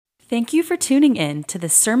Thank you for tuning in to the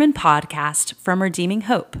sermon podcast from Redeeming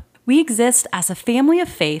Hope. We exist as a family of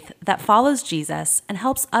faith that follows Jesus and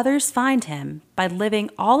helps others find him by living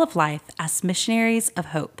all of life as missionaries of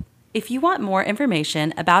hope. If you want more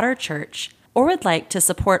information about our church or would like to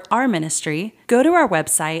support our ministry, go to our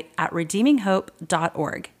website at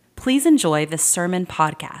redeeminghope.org. Please enjoy this sermon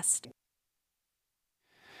podcast.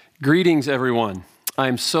 Greetings, everyone.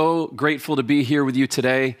 I'm so grateful to be here with you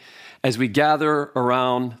today as we gather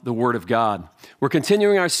around the Word of God. We're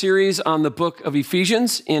continuing our series on the book of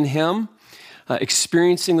Ephesians in Him,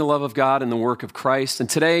 experiencing the love of God and the work of Christ. And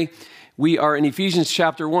today we are in Ephesians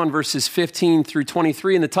chapter 1, verses 15 through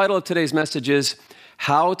 23. And the title of today's message is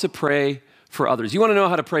How to Pray for Others. You want to know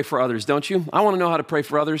how to pray for others, don't you? I want to know how to pray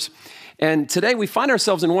for others. And today we find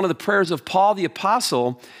ourselves in one of the prayers of Paul the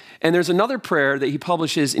Apostle. And there's another prayer that he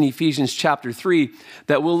publishes in Ephesians chapter 3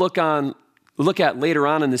 that we'll look at later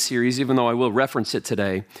on in the series, even though I will reference it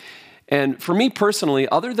today. And for me personally,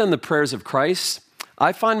 other than the prayers of Christ,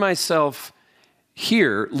 I find myself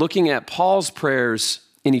here looking at Paul's prayers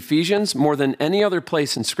in Ephesians more than any other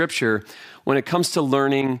place in Scripture when it comes to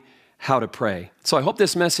learning how to pray. So I hope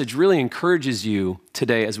this message really encourages you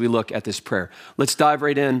today as we look at this prayer. Let's dive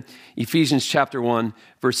right in, Ephesians chapter 1,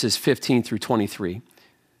 verses 15 through 23.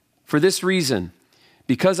 For this reason,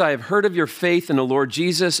 because I have heard of your faith in the Lord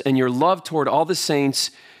Jesus and your love toward all the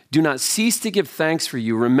saints, do not cease to give thanks for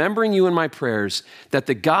you, remembering you in my prayers, that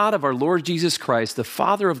the God of our Lord Jesus Christ, the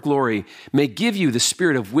Father of glory, may give you the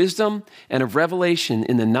spirit of wisdom and of revelation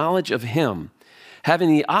in the knowledge of him, having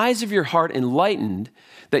the eyes of your heart enlightened,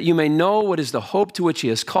 that you may know what is the hope to which he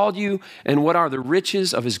has called you, and what are the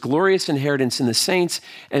riches of his glorious inheritance in the saints,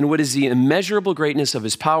 and what is the immeasurable greatness of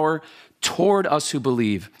his power toward us who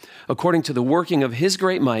believe, according to the working of his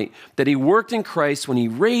great might, that he worked in Christ when he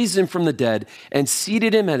raised him from the dead and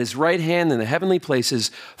seated him at his right hand in the heavenly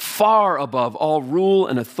places, far above all rule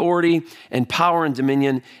and authority and power and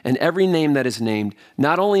dominion and every name that is named,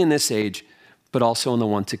 not only in this age, but also in the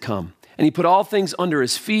one to come. And he put all things under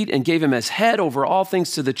his feet and gave him as head over all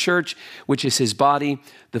things to the church, which is his body,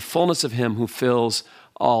 the fullness of him who fills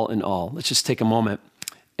all in all. Let's just take a moment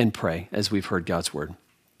and pray as we've heard God's word.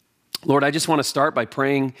 Lord, I just want to start by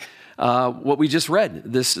praying what we just read,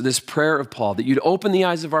 this prayer of Paul, that you'd open the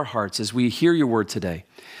eyes of our hearts as we hear your word today,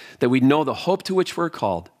 that we'd know the hope to which we're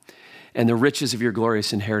called and the riches of your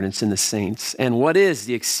glorious inheritance in the saints, and what is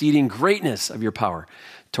the exceeding greatness of your power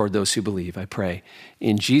toward those who believe, I pray.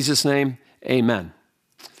 In Jesus' name, amen.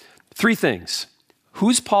 Three things.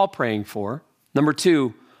 Who's Paul praying for? Number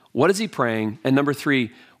two, what is he praying? And number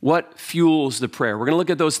three, what fuels the prayer? We're going to look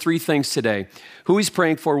at those three things today. Who he's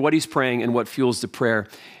praying for, what he's praying, and what fuels the prayer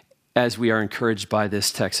as we are encouraged by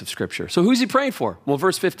this text of Scripture. So who's he praying for? Well,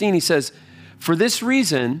 verse 15, he says, for this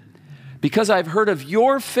reason, because I've heard of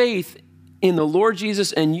your faith in the Lord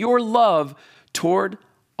Jesus and your love toward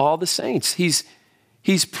all the saints.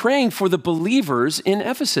 He's praying for the believers in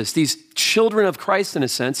Ephesus, these children of Christ in a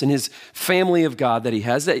sense, in his family of God that he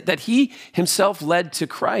has, that he himself led to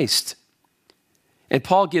Christ. And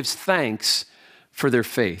Paul gives thanks for their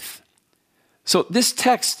faith. So this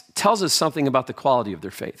text tells us something about the quality of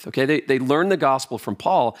their faith, okay? They learned the gospel from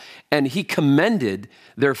Paul, and he commended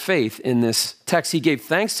their faith in this text. He gave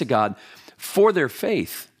thanks to God for their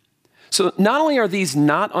faith. So not only are these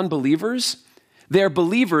not unbelievers, they are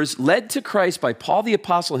believers led to Christ by Paul the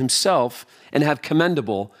Apostle himself and have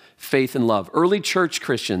commendable faith and love. Early church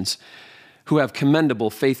Christians who have commendable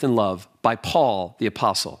faith and love by Paul the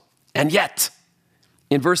Apostle. And yet,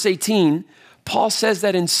 in verse 18, Paul says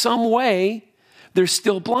that in some way, they're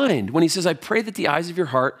still blind. When he says, I pray that the eyes of your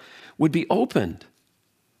heart would be opened.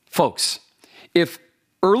 Folks, if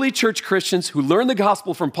early church Christians who learned the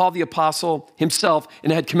gospel from Paul the Apostle himself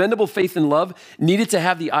and had commendable faith and love needed to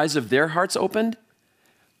have the eyes of their hearts opened,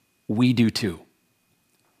 we do too.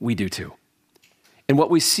 We do too. And what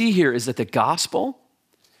we see here is that the gospel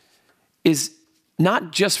is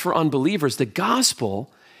not just for unbelievers. The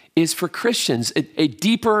gospel is for Christians, a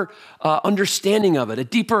deeper understanding of it, a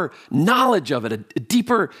deeper knowledge of it, a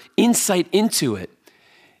deeper insight into it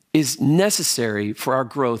is necessary for our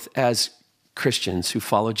growth as Christians who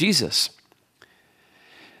follow Jesus.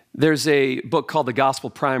 There's a book called The Gospel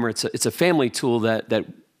Primer. It's a family tool that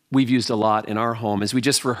we've used a lot in our home as we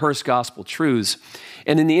just rehearse gospel truths.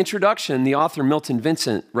 And in the introduction, the author Milton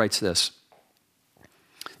Vincent writes this: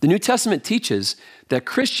 the New Testament teaches that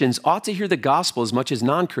Christians ought to hear the gospel as much as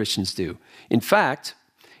non-Christians do. In fact,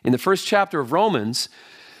 in the first chapter of Romans,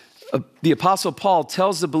 the Apostle Paul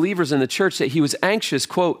tells the believers in the church that he was anxious,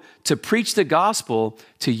 quote, to preach the gospel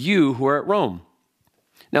to you who are at Rome.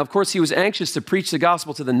 Now, of course, he was anxious to preach the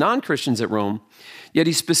gospel to the non-Christians at Rome, yet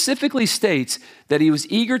he specifically states that he was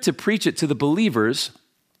eager to preach it to the believers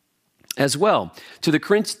as well. To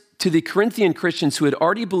the Corinthian Christians who had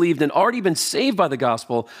already believed and already been saved by the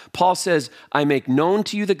gospel, Paul says, I make known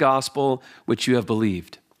to you the gospel which you have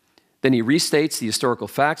believed. Then he restates the historical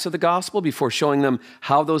facts of the gospel before showing them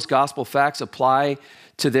how those gospel facts apply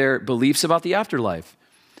to their beliefs about the afterlife.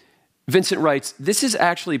 Vincent writes, this is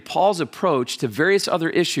actually Paul's approach to various other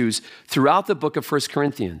issues throughout the book of 1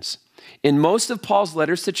 Corinthians. In most of Paul's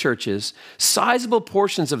letters to churches, sizable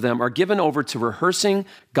portions of them are given over to rehearsing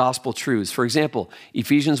gospel truths. For example,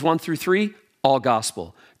 Ephesians 1 through 3, all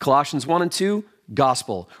gospel. Colossians 1 and 2,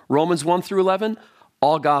 gospel. Romans 1 through 11,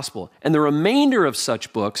 all gospel. And the remainder of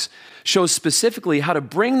such books shows specifically how to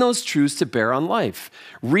bring those truths to bear on life.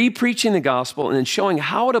 Re-preaching the gospel and then showing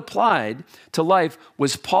how it applied to life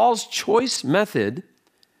was Paul's choice method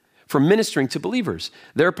for ministering to believers,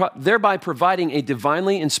 thereby providing a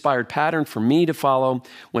divinely inspired pattern for me to follow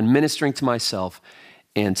when ministering to myself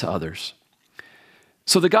and to others.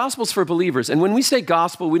 So the gospel's for believers. And when we say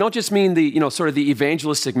gospel, we don't just mean the, sort of the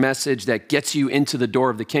evangelistic message that gets you into the door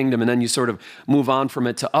of the kingdom and then you sort of move on from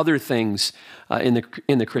it to other things in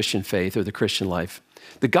the Christian faith or the Christian life.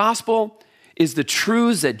 The gospel is the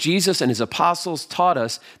truths that Jesus and his apostles taught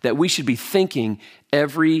us that we should be thinking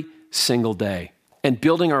every single day and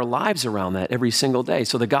building our lives around that every single day.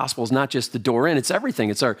 So the gospel is not just the door in, it's everything.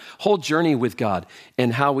 It's our whole journey with God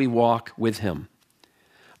and how we walk with him.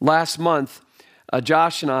 Last month,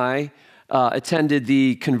 Josh and I attended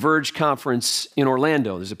the Converge conference in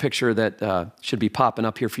Orlando. There's a picture that should be popping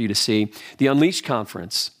up here for you to see. The Unleashed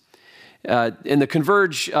conference. And the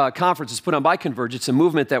Converge conference is put on by Converge. It's a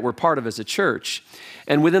movement that we're part of as a church.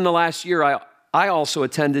 And within the last year, I also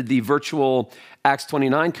attended the virtual Acts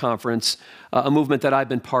 29 conference, a movement that I've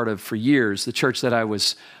been part of for years. The church that I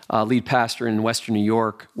was lead pastor in Western New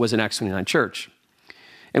York was an Acts 29 church.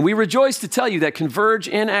 And we rejoice to tell you that Converge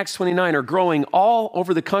and Acts 29 are growing all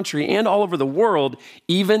over the country and all over the world,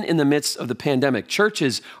 even in the midst of the pandemic.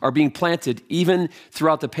 Churches are being planted even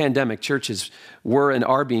throughout the pandemic. Churches were and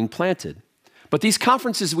are being planted. But these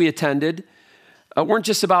conferences we attended weren't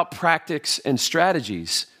just about practices and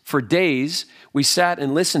strategies. For days, we sat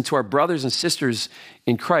and listened to our brothers and sisters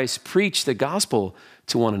in Christ preach the gospel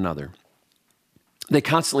to one another. They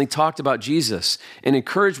constantly talked about Jesus and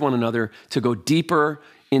encouraged one another to go deeper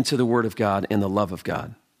into the Word of God and the love of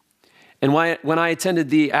God. And when I attended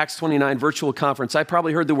the Acts 29 virtual conference, I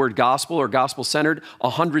probably heard the word gospel or gospel-centered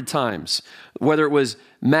 100 times, whether it was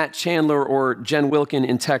Matt Chandler or Jen Wilkin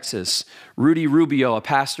in Texas, Rudy Rubio, a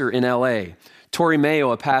pastor in LA, Tori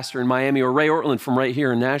Mayo, a pastor in Miami, or Ray Ortland from right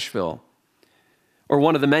here in Nashville, or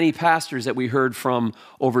one of the many pastors that we heard from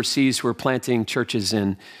overseas who are planting churches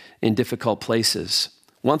in difficult places.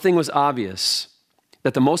 One thing was obvious,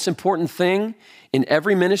 that the most important thing in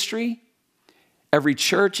every ministry, every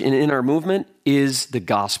church, and in our movement is the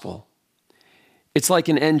gospel. It's like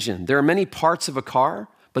an engine. There are many parts of a car,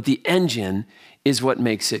 but the engine is what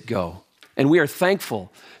makes it go. And we are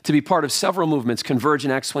thankful to be part of several movements, Converge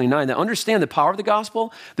and Acts 29, that understand the power of the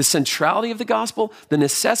gospel, the centrality of the gospel, the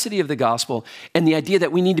necessity of the gospel, and the idea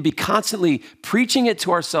that we need to be constantly preaching it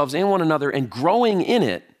to ourselves and one another and growing in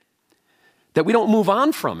it, that we don't move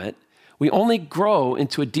on from it. We only grow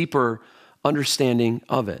into a deeper understanding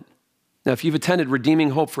of it. Now, if you've attended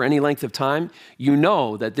Redeeming Hope for any length of time, you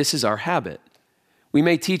know that this is our habit. We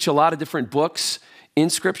may teach a lot of different books in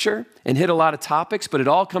Scripture and hit a lot of topics, but it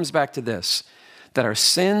all comes back to this, that our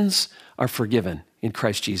sins are forgiven in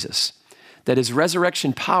Christ Jesus, that his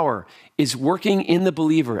resurrection power is working in the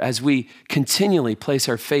believer as we continually place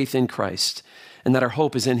our faith in Christ, and that our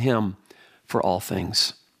hope is in him for all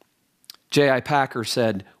things. J.I. Packer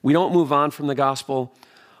said, we don't move on from the gospel,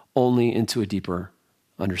 only into a deeper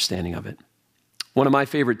understanding of it. One of my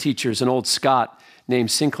favorite teachers, an old Scot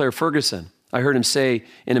named Sinclair Ferguson, I heard him say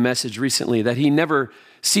in a message recently that he never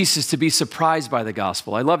ceases to be surprised by the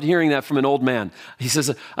gospel. I loved hearing that from an old man. He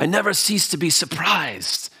says, I never cease to be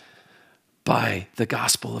surprised by the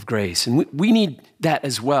gospel of grace. And we need that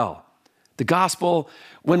as well. The gospel,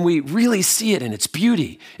 when we really see it in its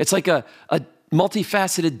beauty, it's like a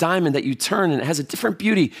multifaceted diamond that you turn, and it has a different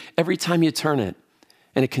beauty every time you turn it.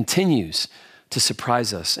 And it continues to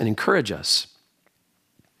surprise us and encourage us.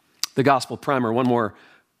 The gospel primer, one more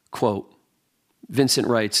quote. Vincent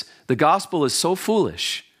writes, the gospel is so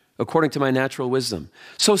foolish, according to my natural wisdom,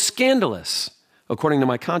 so scandalous, according to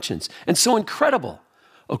my conscience, and so incredible,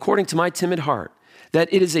 according to my timid heart,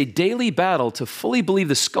 that it is a daily battle to fully believe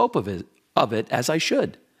the scope of it as I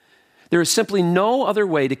should. There is simply no other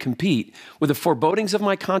way to compete with the forebodings of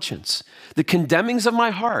my conscience, the condemnings of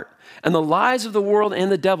my heart, and the lies of the world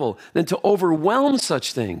and the devil than to overwhelm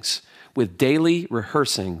such things with daily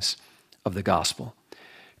rehearsings of the gospel.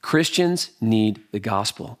 Christians need the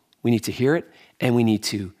gospel. We need to hear it and we need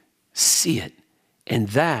to see it. And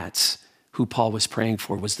that's who Paul was praying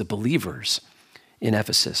for, was the believers in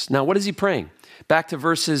Ephesus. Now, what is he praying? Back to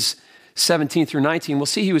verses 17 through 19, we'll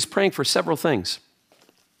see he was praying for several things.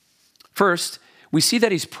 First, we see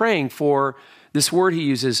that he's praying for this word he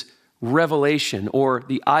uses, revelation, or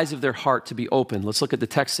the eyes of their heart to be opened. Let's look at the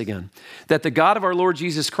text again. That the God of our Lord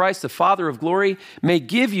Jesus Christ, the Father of glory, may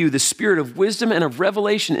give you the spirit of wisdom and of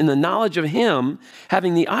revelation in the knowledge of him,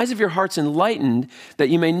 having the eyes of your hearts enlightened, that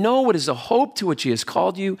you may know what is the hope to which he has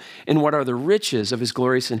called you, and what are the riches of his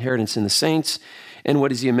glorious inheritance in the saints, and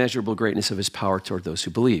what is the immeasurable greatness of his power toward those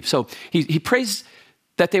who believe. So he prays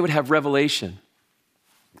that they would have revelation.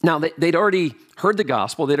 Now, they'd already heard the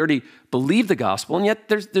gospel, they'd already believed the gospel, and yet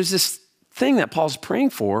there's this thing that Paul's praying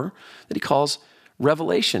for that he calls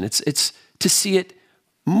revelation. It's to see it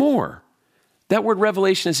more. That word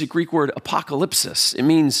revelation is a Greek word apocalypsis. It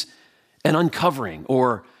means an uncovering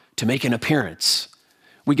or to make an appearance.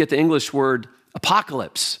 We get the English word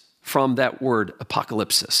apocalypse from that word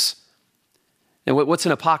apocalypsis. And what's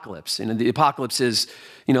an apocalypse? The apocalypse is,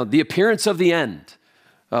 the appearance of the end.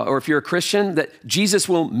 Or if you're a Christian, that Jesus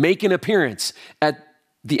will make an appearance at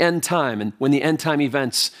the end time and when the end time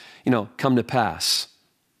events, come to pass.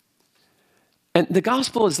 And the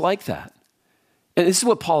gospel is like that. And this is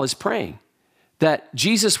what Paul is praying, that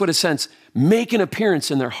Jesus would, in a sense, make an appearance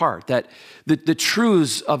in their heart, that the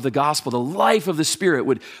truths of the gospel, the life of the Spirit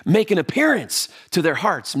would make an appearance to their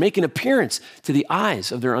hearts, make an appearance to the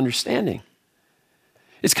eyes of their understanding.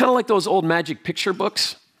 It's kind of like those old magic picture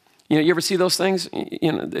books. You ever see those things?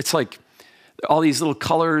 It's like all these little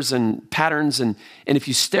colors and patterns, and if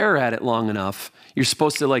you stare at it long enough, you're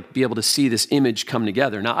supposed to be able to see this image come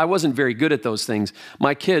together. Now, I wasn't very good at those things.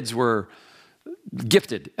 My kids were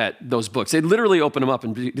gifted at those books. They'd literally open them up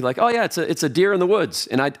and be like, "Oh yeah, it's a deer in the woods,"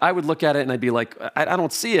 and I would look at it and I'd be like, "I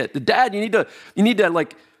don't see it." Dad, you need to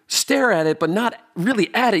stare at it, but not really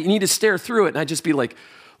at it. You need to stare through it, and I'd just be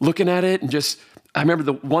looking at it and just. I remember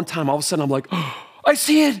the one time all of a sudden I'm like, "Oh, I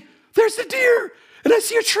see it. There's the deer, and I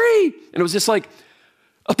see a tree." And it was just like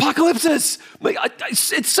apocalypsis.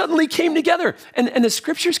 It suddenly came together. And the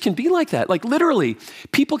scriptures can be like that. Literally,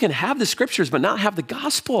 people can have the scriptures but not have the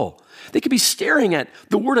gospel. They could be staring at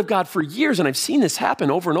the word of God for years, and I've seen this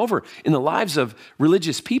happen over and over in the lives of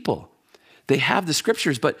religious people. They have the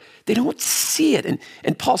scriptures, but they don't see it.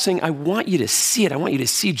 And Paul's saying, I want you to see it. I want you to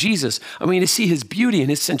see Jesus. I want you to see his beauty and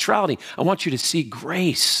his centrality. I want you to see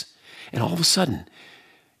grace. And all of a sudden,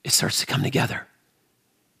 it starts to come together.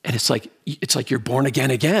 And it's like you're born again.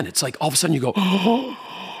 It's like all of a sudden you go, oh,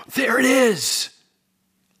 there it is.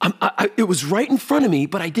 It was right in front of me,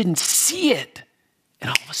 but I didn't see it. And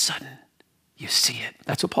all of a sudden, you see it.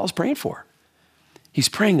 That's what Paul's praying for. He's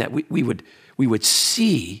praying that we would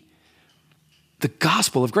see the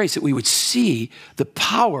gospel of grace, that we would see the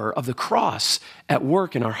power of the cross at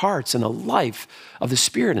work in our hearts and the life of the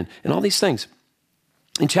Spirit and all these things.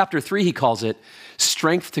 In chapter 3, he calls it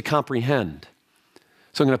strength to comprehend.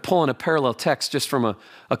 So I'm going to pull in a parallel text just from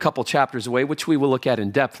a couple chapters away, which we will look at in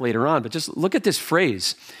depth later on. But just look at this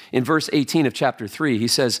phrase in verse 18 of chapter 3. He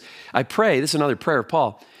says, I pray, this is another prayer of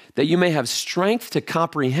Paul, that you may have strength to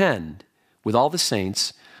comprehend with all the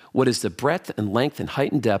saints what is the breadth and length and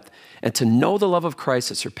height and depth, and to know the love of Christ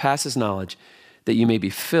that surpasses knowledge, that you may be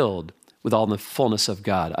filled with all the fullness of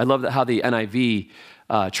God. I love how the NIV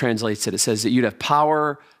translates it. It says that you'd have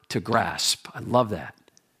power to grasp. I love that.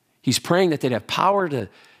 He's praying that they'd have power to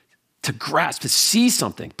grasp, to see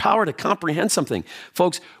something, power to comprehend something.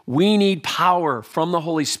 Folks, we need power from the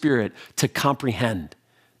Holy Spirit to comprehend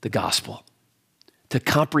the gospel, to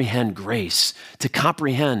comprehend grace, to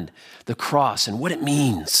comprehend the cross and what it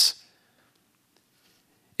means.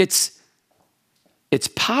 It's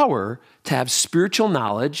power to have spiritual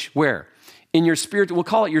knowledge where? In your spirit, we'll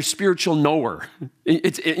call it your spiritual knower.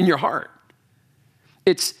 It's in your heart.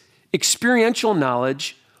 It's experiential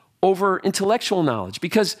knowledge over intellectual knowledge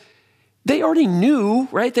because they already knew,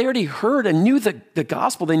 right? They already heard and knew the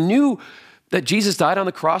gospel. They knew that Jesus died on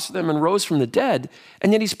the cross for them and rose from the dead.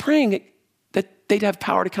 And yet he's praying that they'd have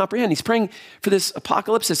power to comprehend. He's praying for this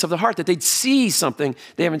apocalypsis of the heart, that they'd see something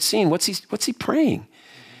they haven't seen. What's he praying?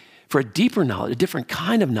 For a deeper knowledge, a different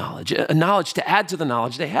kind of knowledge, a knowledge to add to the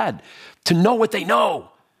knowledge they had, to know what they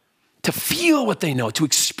know, to feel what they know, to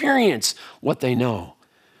experience what they know.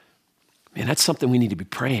 Man, that's something we need to be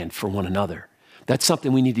praying for one another. That's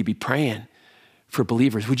something we need to be praying for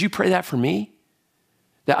believers. Would you pray that for me?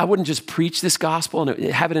 That I wouldn't just preach this gospel and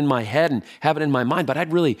have it in my head and have it in my mind, but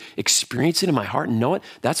I'd really experience it in my heart and know it.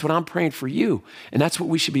 That's what I'm praying for you. And that's what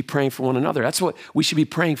we should be praying for one another. That's what we should be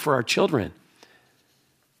praying for our children.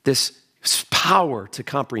 This power to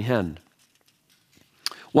comprehend.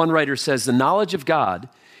 One writer says, the knowledge of God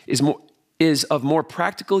is of more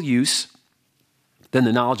practical use than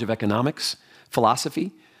the knowledge of economics,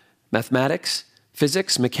 philosophy, mathematics,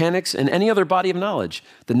 physics, mechanics, and any other body of knowledge.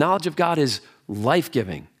 The knowledge of God is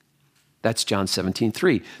life-giving. That's John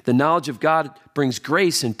 17:3. The knowledge of God brings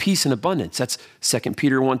grace and peace and abundance. That's 2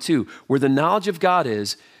 Peter 1:2. Where the knowledge of God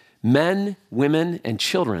is, men, women, and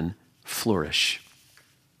children flourish.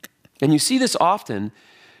 And you see this often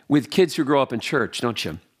with kids who grow up in church, don't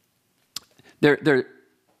you? There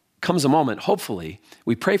comes a moment, hopefully,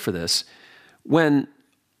 we pray for this, when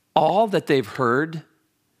all that they've heard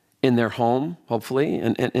in their home, hopefully,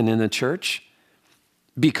 and in the church,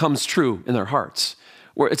 becomes true in their hearts.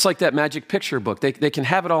 Where it's like that magic picture book. They can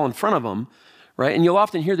have it all in front of them, right? And you'll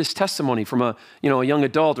often hear this testimony from a young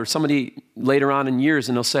adult or somebody later on in years,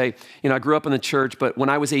 and they'll say, I grew up in the church, but when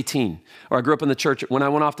I was 18, or I grew up in the church when I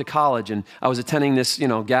went off to college, and I was attending this,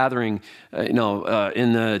 gathering, in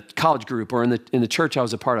the college group or in the church I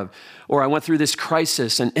was a part of, or I went through this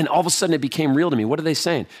crisis, and all of a sudden it became real to me. What are they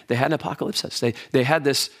saying? They had an apocalypsis. They had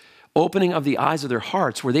this opening of the eyes of their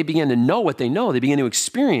hearts where they began to know what they know. They began to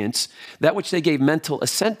experience that which they gave mental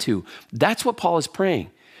assent to. That's what Paul is praying.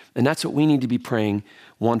 And that's what we need to be praying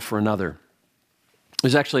one for another.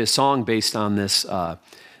 There's actually a song based on this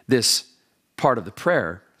part of the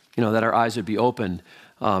prayer, that our eyes would be opened.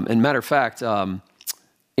 And matter of fact, in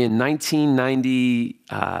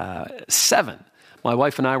 1997, my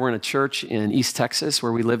wife and I were in a church in East Texas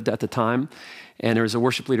where we lived at the time. And there was a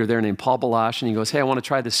worship leader there named Paul Balash, and he goes, hey, I want to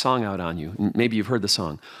try this song out on you. And maybe you've heard the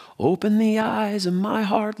song. Open the eyes of my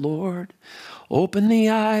heart, Lord. Open the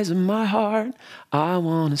eyes of my heart. I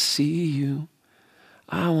want to see you.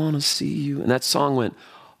 I want to see you. And that song went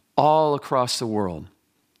all across the world.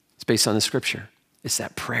 It's based on the scripture. It's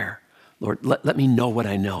that prayer. Lord, let me know what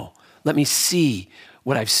I know. Let me see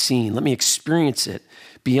what I've seen. Let me experience it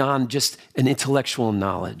beyond just an intellectual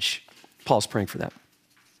knowledge. Paul's praying for that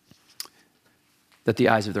the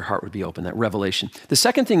eyes of their heart would be open, that revelation. The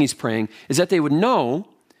second thing he's praying is that they would know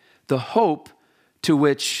the hope to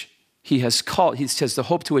which he has called. He says the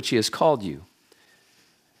hope to which he has called you.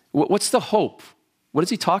 What's the hope? What is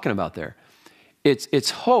he talking about there?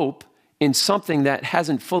 It's hope in something that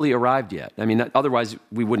hasn't fully arrived yet. I mean, otherwise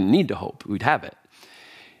we wouldn't need to hope. We'd have it.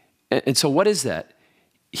 And so what is that?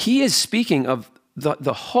 He is speaking of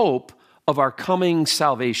the hope of our coming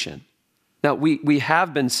salvation. Now, we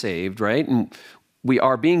have been saved, right? And we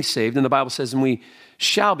are being saved, and the Bible says, and we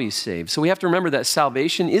shall be saved. So we have to remember that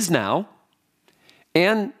salvation is now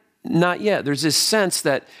and not yet. There's this sense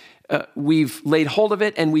that we've laid hold of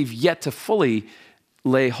it, and we've yet to fully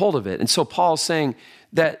lay hold of it. And so Paul's saying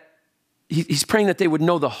that he's praying that they would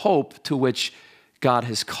know the hope to which God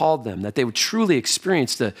has called them, that they would truly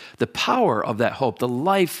experience the power of that hope, the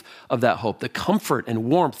life of that hope, the comfort and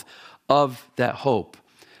warmth of that hope.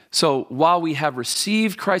 So while we have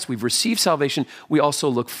received Christ, we've received salvation, we also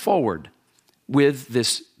look forward with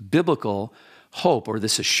this biblical hope or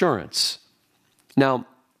this assurance. Now,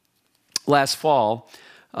 last fall,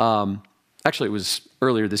 actually it was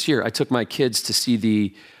earlier this year, I took my kids to see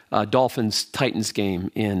the Dolphins-Titans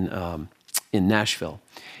game in Nashville.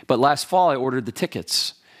 But last fall, I ordered the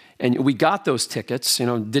tickets. And we got those tickets,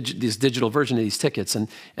 this digital version of these tickets. And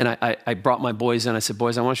I brought my boys in. I said,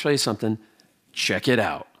 boys, I want to show you something. Check it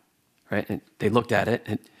out. Right? And they looked at it,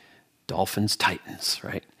 and Dolphins, Titans,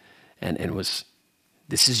 right? And it was,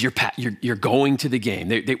 this is you're going to the game.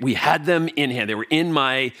 We had them in hand. They were in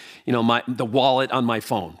the wallet on my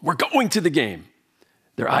phone. We're going to the game.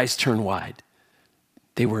 Their eyes turned wide.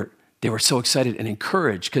 They were so excited and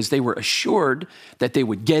encouraged because they were assured that they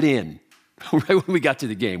would get in right when we got to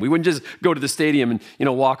the game. We wouldn't just go to the stadium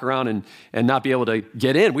and walk around and not be able to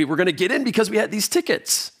get in. We were going to get in because we had these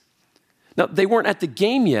tickets. Now, they weren't at the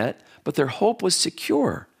game yet, but their hope was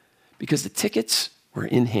secure because the tickets were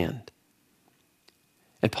in hand.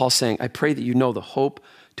 And Paul's saying, I pray that you know the hope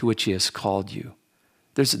to which he has called you.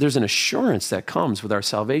 There's an assurance that comes with our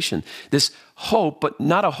salvation. This hope, but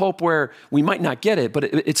not a hope where we might not get it, but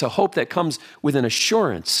it's a hope that comes with an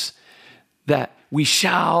assurance that we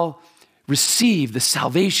shall receive the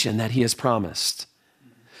salvation that he has promised.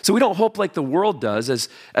 So we don't hope like the world does,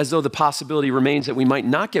 as though the possibility remains that we might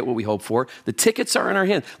not get what we hope for. The tickets are in our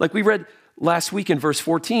hand. Like we read last week in verse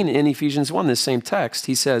 14 in Ephesians 1, this same text,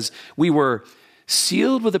 he says, we were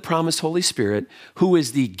sealed with the promised Holy Spirit, who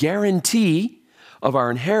is the guarantee of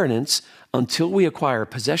our inheritance until we acquire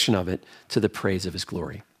possession of it to the praise of his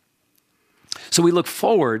glory. So we look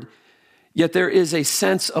forward, yet there is a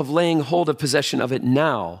sense of laying hold of possession of it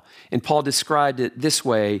now. And Paul described it this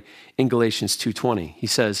way in Galatians 2:20. He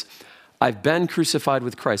says, I've been crucified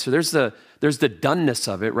with Christ. So there's the doneness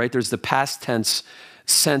of it, right? There's the past tense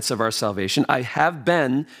sense of our salvation. I have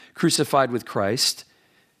been crucified with Christ.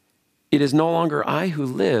 It is no longer I who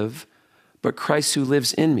live, but Christ who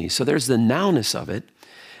lives in me. So there's the nowness of it.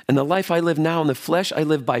 And the life I live now in the flesh, I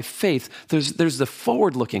live by faith. There's the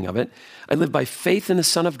forward looking of it. I live by faith in the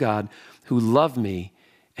Son of God who loved me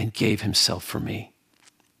and gave himself for me.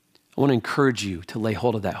 I want to encourage you to lay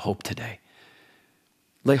hold of that hope today.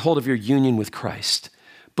 Lay hold of your union with Christ.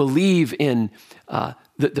 Believe in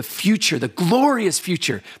the future, the glorious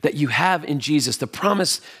future that you have in Jesus, the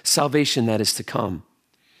promised salvation that is to come.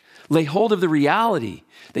 Lay hold of the reality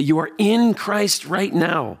that you are in Christ right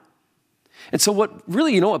now. And so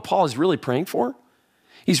what Paul is really praying for?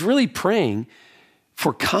 He's really praying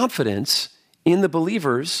for confidence in the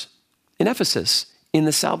believers in Ephesus, in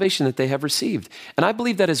the salvation that they have received. And I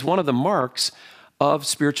believe that is one of the marks of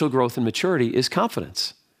spiritual growth and maturity is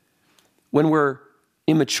confidence. When we're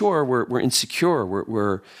immature, we're insecure,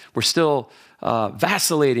 we're still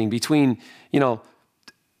vacillating between,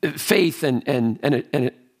 faith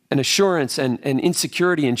and assurance and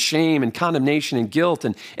insecurity and shame and condemnation and guilt.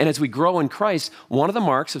 And as we grow in Christ, one of the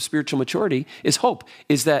marks of spiritual maturity is hope,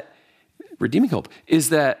 is that redeeming hope, is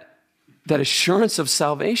that assurance of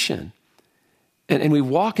salvation. And we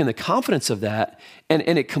walk in the confidence of that, and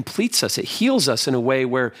it completes us. It heals us in a way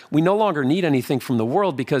where we no longer need anything from the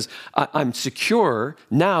world because I'm secure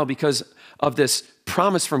now because of this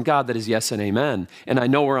promise from God that is yes and amen. And I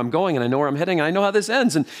know where I'm going, and I know where I'm heading, and I know how this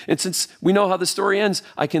ends. And since we know how the story ends,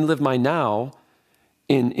 I can live my now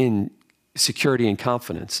in security and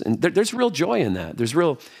confidence. And there's real joy in that. There's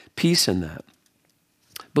real peace in that.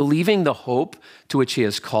 Believing the hope to which he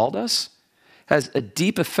has called us has a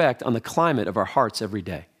deep effect on the climate of our hearts every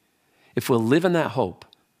day. If we'll live in that hope,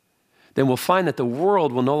 then we'll find that the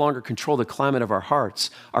world will no longer control the climate of our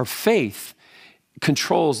hearts. Our faith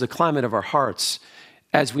controls the climate of our hearts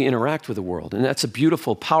as we interact with the world. And that's a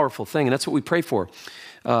beautiful, powerful thing. And that's what we pray for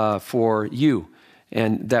you,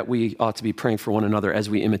 and that we ought to be praying for one another as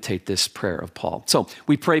we imitate this prayer of Paul. So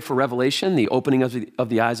we pray for revelation, the opening of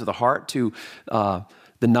the eyes of the heart to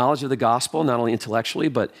the knowledge of the gospel, not only intellectually,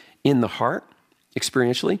 but in the heart,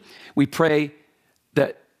 experientially. We pray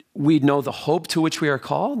that we know the hope to which we are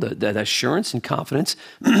called, that assurance and confidence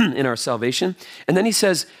in our salvation. And then he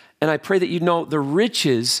says, and I pray that you know the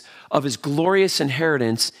riches of his glorious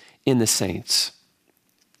inheritance in the saints.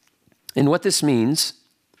 And what this means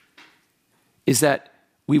is that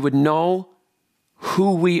we would know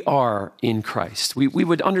who we are in Christ. We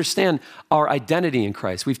would understand our identity in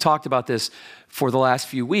Christ. We've talked about this for the last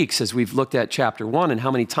few weeks as we've looked at chapter 1 and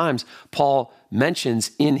how many times Paul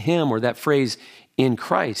mentions in him, or that phrase in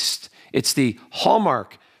Christ. It's the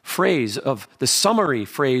hallmark phrase of the summary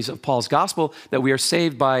phrase of Paul's gospel, that we are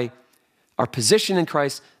saved by our position in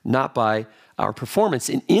Christ, not by our performance.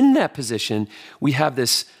 And in that position, we have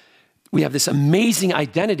this amazing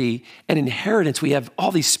identity and inheritance. We have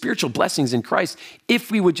all these spiritual blessings in Christ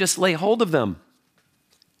if we would just lay hold of them.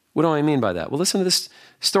 What do I mean by that? Well, listen to this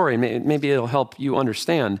story. Maybe it'll help you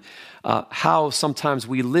understand how sometimes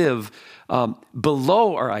we live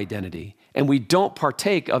below our identity and we don't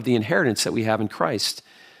partake of the inheritance that we have in Christ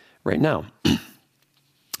right now.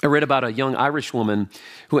 I read about a young Irish woman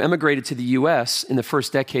who emigrated to the U.S. in the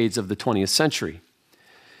first decades of the 20th century.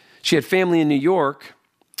 She had family in New York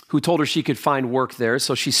who told her she could find work there,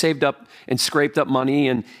 so she saved up and scraped up money,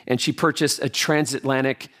 and she purchased a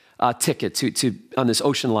transatlantic ticket on this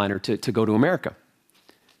ocean liner to go to America.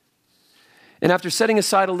 And after setting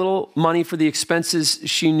aside a little money for the expenses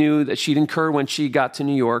she knew that she'd incur when she got to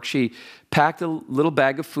New York, she packed a little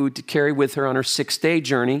bag of food to carry with her on her 6-day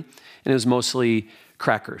journey, and it was mostly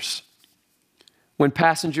crackers. When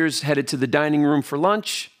passengers headed to the dining room for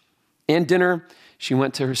lunch and dinner, she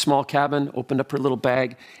went to her small cabin, opened up her little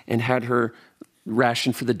bag, and had her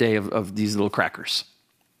ration for the day of these little crackers.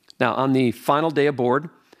 Now, on the final day aboard,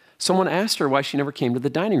 someone asked her why she never came to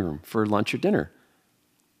the dining room for lunch or dinner.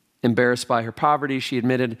 Embarrassed by her poverty, she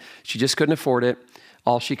admitted she just couldn't afford it.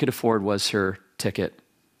 All she could afford was her ticket.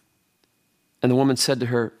 And the woman said to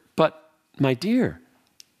her, "But, my dear,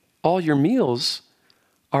 all your meals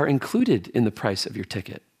are included in the price of your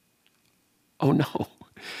ticket." Oh no.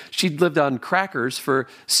 She'd lived on crackers for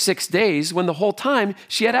 6 days when the whole time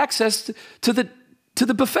she had access to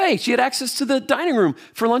the buffet. She had access to the dining room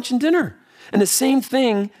for lunch and dinner. And the same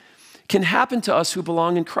thing can happen to us who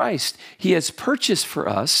belong in Christ. He has purchased for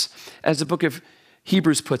us, as the book of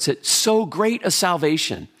Hebrews puts it, so great a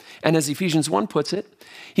salvation. And as Ephesians 1 puts it,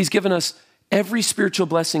 he's given us every spiritual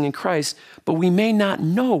blessing in Christ, but we may not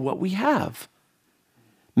know what we have.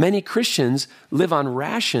 Many Christians live on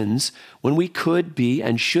rations when we could be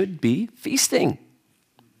and should be feasting.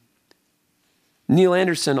 Neil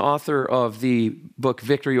Anderson, author of the book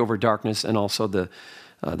Victory Over Darkness and also the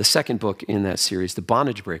second book in that series, The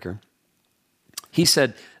Bondage Breaker, he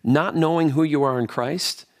said, not knowing who you are in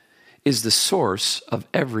Christ is the source of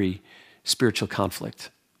every spiritual conflict.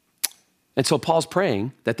 And so Paul's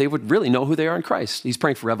praying that they would really know who they are in Christ. He's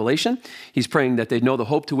praying for revelation. He's praying that they know the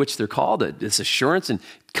hope to which they're called, this assurance and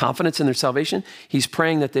confidence in their salvation. He's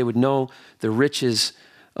praying that they would know the riches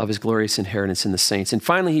of his glorious inheritance in the saints. And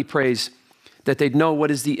finally, he prays that they'd know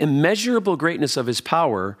what is the immeasurable greatness of his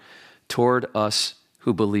power toward us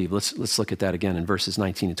who believe. Let's look at that again in verses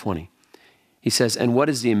 19 and 20. He says, and what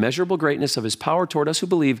is the immeasurable greatness of his power toward us who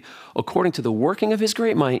believe, according to the working of his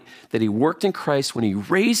great might that he worked in Christ when he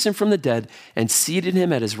raised him from the dead and seated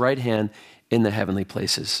him at his right hand in the heavenly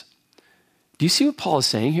places. Do you see what Paul is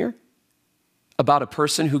saying here? About a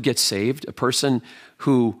person who gets saved, a person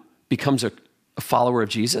who becomes a follower of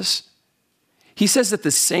Jesus? He says that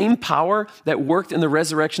the same power that worked in the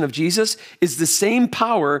resurrection of Jesus is the same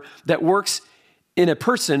power that works in a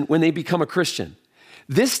person when they become a Christian.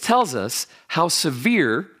 This tells us how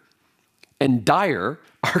severe and dire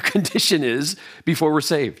our condition is before we're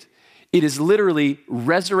saved. It is literally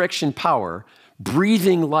resurrection power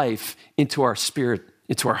breathing life into our spirit,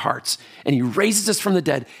 into our hearts. And he raises us from the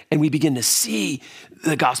dead, and we begin to see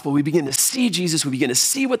the gospel. We begin to see Jesus. We begin to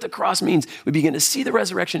see what the cross means. We begin to see the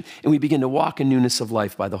resurrection, and we begin to walk in newness of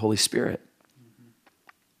life by the Holy Spirit.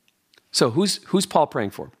 So who's Paul praying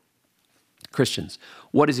for? Christians.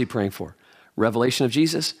 What is he praying for? Revelation of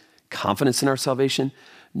Jesus, confidence in our salvation,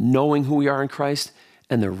 knowing who we are in Christ,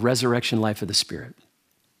 and the resurrection life of the Spirit.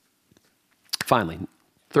 Finally,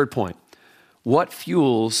 third point, what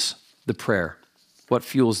fuels the prayer? What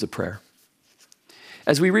fuels the prayer?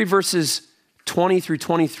 As we read verses 20 through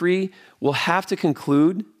 23, we'll have to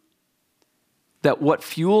conclude that what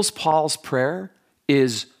fuels Paul's prayer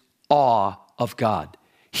is awe of God.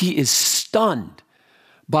 He is stunned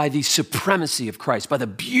by the supremacy of Christ, by the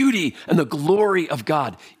beauty and the glory of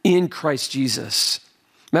God in Christ Jesus.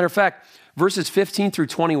 Matter of fact, verses 15 through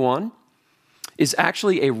 21 is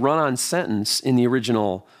actually a run-on sentence in the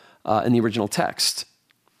original text.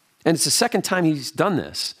 And it's the second time he's done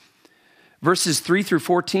this. Verses 3 through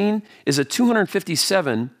 14 is a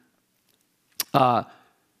 257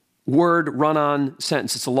 word run-on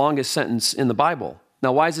sentence. It's the longest sentence in the Bible.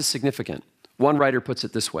 Now, why is this significant? One writer puts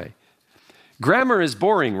it this way. Grammar is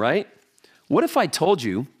boring, right? What if I told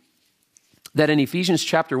you that in Ephesians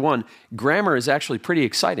chapter 1, grammar is actually pretty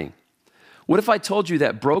exciting? What if I told you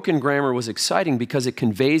that broken grammar was exciting because it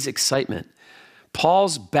conveys excitement?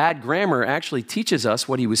 Paul's bad grammar actually teaches us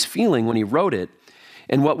what he was feeling when he wrote it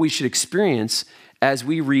and what we should experience as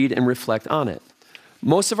we read and reflect on it.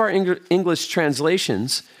 Most of our English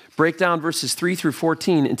translations break down verses 3 through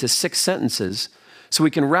 14 into 6 sentences so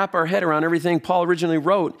we can wrap our head around everything Paul originally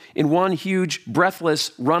wrote in one huge,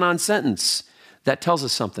 breathless, run-on sentence. That tells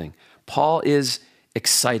us something. Paul is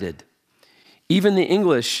excited. Even the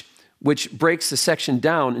English, which breaks the section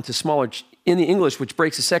down into smaller chunks,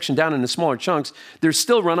 there's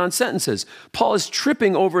still run-on sentences. Paul is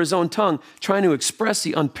tripping over his own tongue, trying to express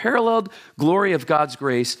the unparalleled glory of God's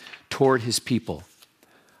grace toward his people.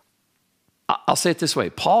 I'll say it this way.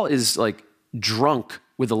 Paul is like drunk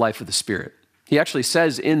with the life of the Spirit. He actually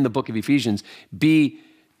says in the book of Ephesians,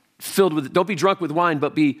 don't be drunk with wine,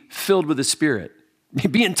 but be filled with the Spirit.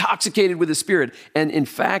 Be intoxicated with the Spirit. And in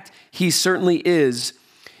fact, he certainly is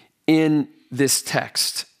in this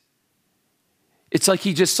text. It's like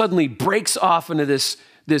he just suddenly breaks off into this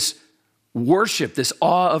worship, this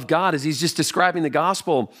awe of God as he's just describing the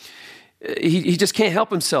gospel. He just can't help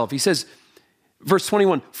himself. He says, verse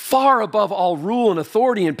 21, far above all rule and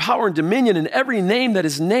authority and power and dominion and every name that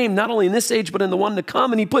is named, not only in this age, but in the one to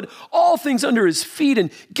come. And he put all things under his feet and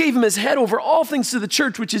gave him his head over all things to the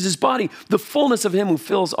church, which is his body, the fullness of him who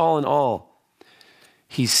fills all in all.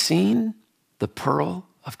 He's seen the pearl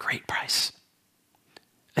of great price.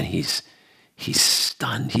 And he's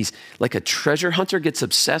stunned. He's like a treasure hunter gets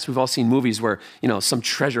obsessed. We've all seen movies where, some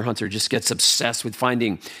treasure hunter just gets obsessed with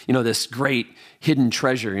finding, this great hidden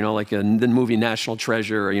treasure, like the movie National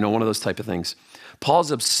Treasure or, one of those type of things. Paul's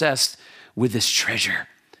obsessed with this treasure,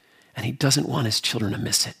 and he doesn't want his children to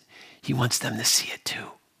miss it. He wants them to see it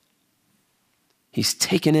too. He's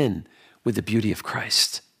taken in with the beauty of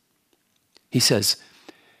Christ. He says,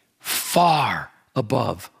 far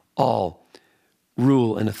above all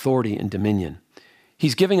rule and authority and dominion.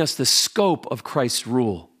 He's giving us the scope of Christ's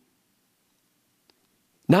rule.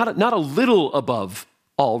 Not a little above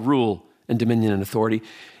all rule and dominion and authority.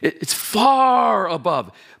 It's far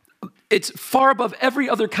above. It's far above every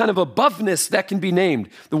other kind of aboveness that can be named.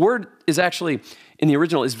 The word is actually, in the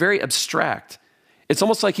original, is very abstract. It's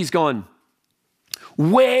almost like he's going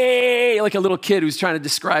way, like a little kid who's trying to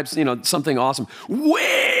describe, something awesome.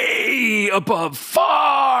 Way above,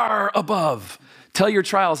 far above. Tell your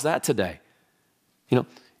trials that today.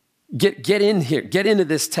 Get in here, get into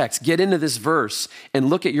this text, get into this verse and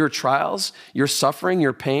look at your trials, your suffering,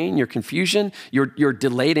 your pain, your confusion, your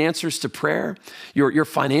delayed answers to prayer, your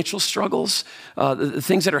financial struggles, the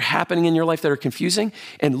things that are happening in your life that are confusing,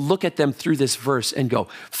 and look at them through this verse and go,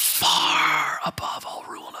 far above all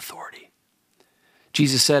rule and authority.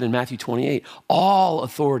 Jesus said in Matthew 28, all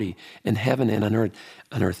authority in heaven and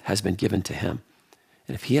on earth has been given to him.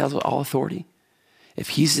 And if he has all authority, if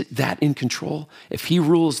he's that in control, if he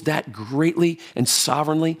rules that greatly and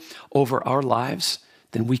sovereignly over our lives,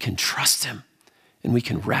 then we can trust him and we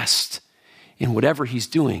can rest in whatever he's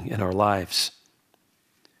doing in our lives.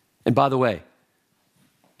 And by the way,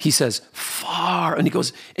 he says far, and he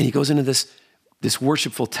goes into this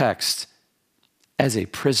worshipful text as a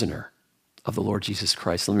prisoner of the Lord Jesus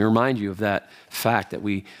Christ. Let me remind you of that fact that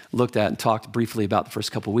we looked at and talked briefly about the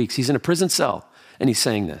first couple of weeks. He's in a prison cell and he's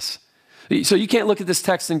saying this. So you can't look at this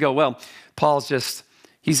text and go, well, Paul's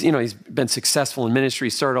he's been successful in ministry,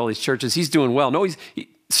 started all these churches, he's doing well. No,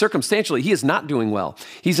 circumstantially, he is not doing well.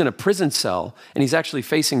 He's in a prison cell and he's actually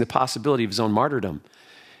facing the possibility of his own martyrdom.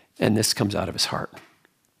 And this comes out of his heart.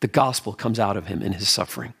 The gospel comes out of him in his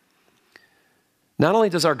suffering. Not only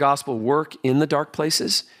does our gospel work in the dark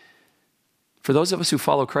places, for those of us who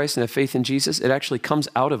follow Christ and have faith in Jesus, it actually comes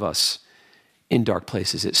out of us in dark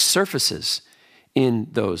places. It surfaces in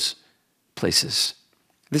those places.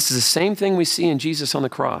 This is the same thing we see in Jesus on the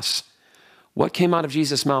cross. What came out of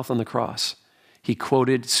Jesus' mouth on the cross? He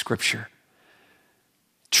quoted scripture.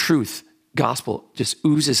 Truth, gospel just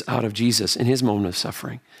oozes out of Jesus in his moment of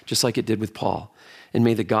suffering, just like it did with Paul. And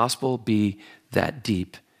may the gospel be that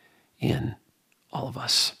deep in all of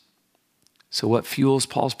us. So what fuels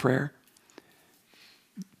Paul's prayer?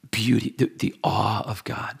 Beauty, the awe of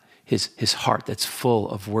God, his heart that's full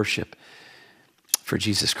of worship for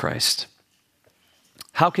Jesus Christ.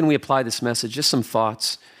 How can we apply this message? Just some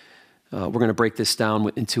thoughts. We're going to break this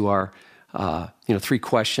down into our, 3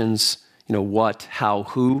 questions. What, how,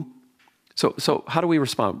 who. So how do we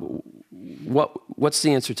respond? What's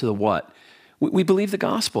the answer to the what? We believe the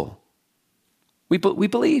gospel. We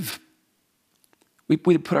believe. We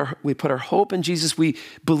put our hope in Jesus. We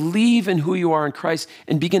believe in who you are in Christ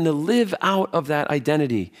and begin to live out of that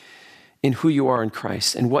identity in who you are in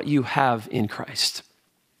Christ and what you have in Christ.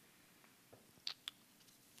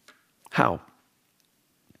 How?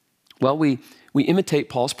 Well, we imitate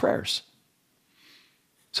Paul's prayers.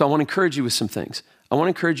 So I want to encourage you with some things. I want to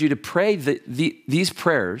encourage you to pray these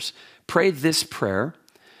prayers, pray this prayer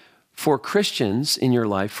for Christians in your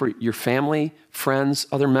life, for your family, friends,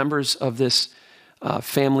 other members of this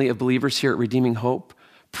family of believers here at Redeeming Hope.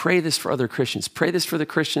 Pray this for other Christians. Pray this for the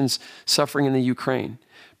Christians suffering in the Ukraine.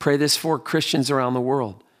 Pray this for Christians around the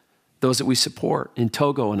world, those that we support in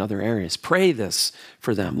Togo and other areas. Pray this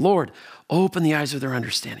for them. Lord, open the eyes of their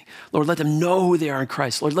understanding. Lord, let them know who they are in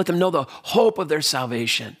Christ. Lord, let them know the hope of their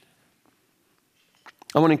salvation.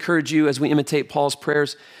 I want to encourage you as we imitate Paul's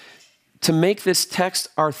prayers to make this text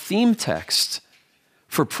our theme text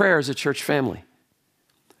for prayer as a church family.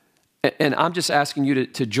 And I'm just asking you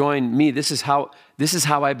to join me. This is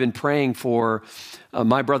how I've been praying for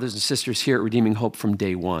my brothers and sisters here at Redeeming Hope from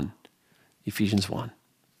day one, Ephesians 1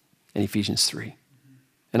 and Ephesians 3.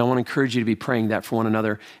 And I want to encourage you to be praying that for one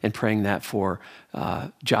another and praying that for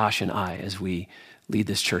Josh and I as we lead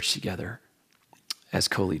this church together as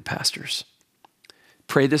co-lead pastors.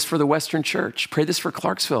 Pray this for the Western Church. Pray this for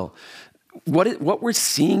Clarksville. What we're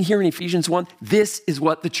seeing here in Ephesians 1, this is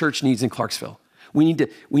what the church needs in Clarksville. We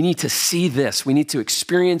need to see this. We need to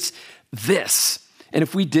experience this. And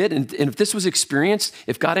if we did, and if this was experienced,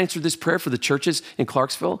 if God answered this prayer for the churches in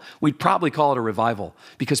Clarksville, we'd probably call it a revival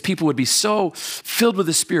because people would be so filled with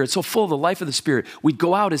the Spirit, so full of the life of the Spirit. We'd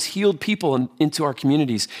go out as healed people into our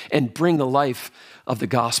communities and bring the life of the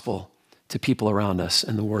gospel to people around us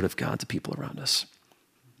and the word of God to people around us.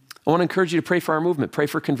 I want to encourage you to pray for our movement. Pray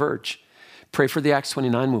for Converge. Pray for the Acts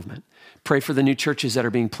 29 movement. Pray for the new churches that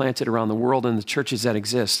are being planted around the world and the churches that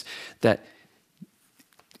exist, that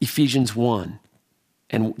Ephesians 1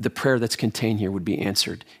 and the prayer that's contained here would be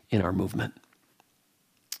answered in our movement.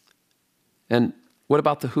 And what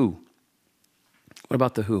about the who? What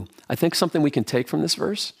about the who? I think something we can take from this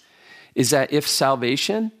verse is that if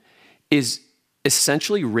salvation is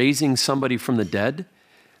essentially raising somebody from the dead,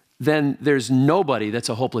 then there's nobody that's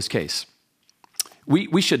a hopeless case.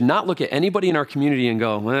 We should not look at anybody in our community and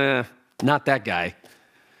go, not that guy.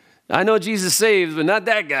 I know Jesus saves, but not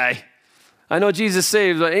that guy. I know Jesus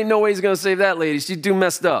saves, but ain't no way he's going to save that lady. She's too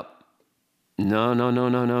messed up.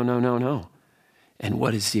 No. And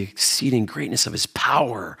what is the exceeding greatness of his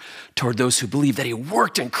power toward those who believe that he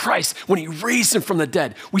worked in Christ when he raised him from the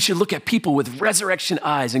dead? We should look at people with resurrection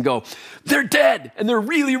eyes and go, they're dead, and they're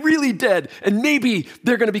really, really dead, and maybe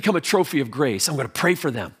they're going to become a trophy of grace. I'm going to pray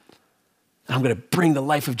for them. I'm going to bring the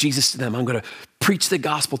life of Jesus to them. I'm going to preach the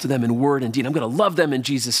gospel to them in word and deed. I'm going to love them in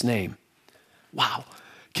Jesus' name. Wow.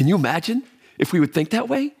 Can you imagine if we would think that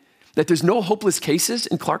way? That there's no hopeless cases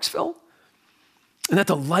in Clarksville? And that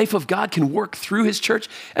the life of God can work through his church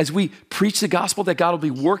as we preach the gospel, that God will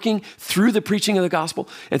be working through the preaching of the gospel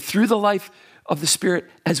and through the life of the Spirit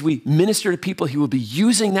as we minister to people. He will be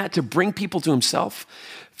using that to bring people to himself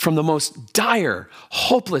from the most dire,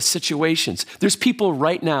 hopeless situations. There's people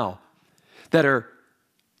right now that are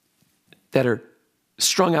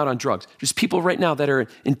strung out on drugs. There's people right now that are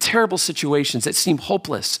in terrible situations that seem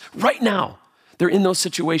hopeless. Right now, they're in those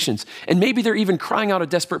situations. And maybe they're even crying out a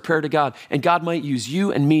desperate prayer to God. And God might use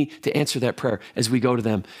you and me to answer that prayer as we go to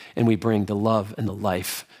them and we bring the love and the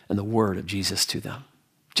life and the word of Jesus to them.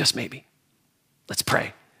 Just maybe. Let's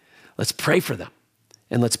pray. Let's pray for them.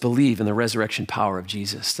 And let's believe in the resurrection power of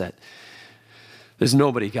Jesus, that there's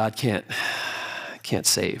nobody God can't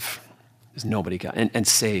save. There's nobody God, and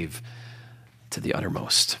save to the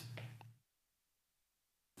uttermost.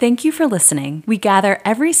 Thank you for listening. We gather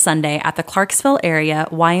every Sunday at the Clarksville area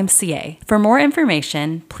YMCA. For more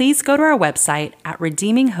information, please go to our website at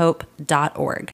redeeminghope.org.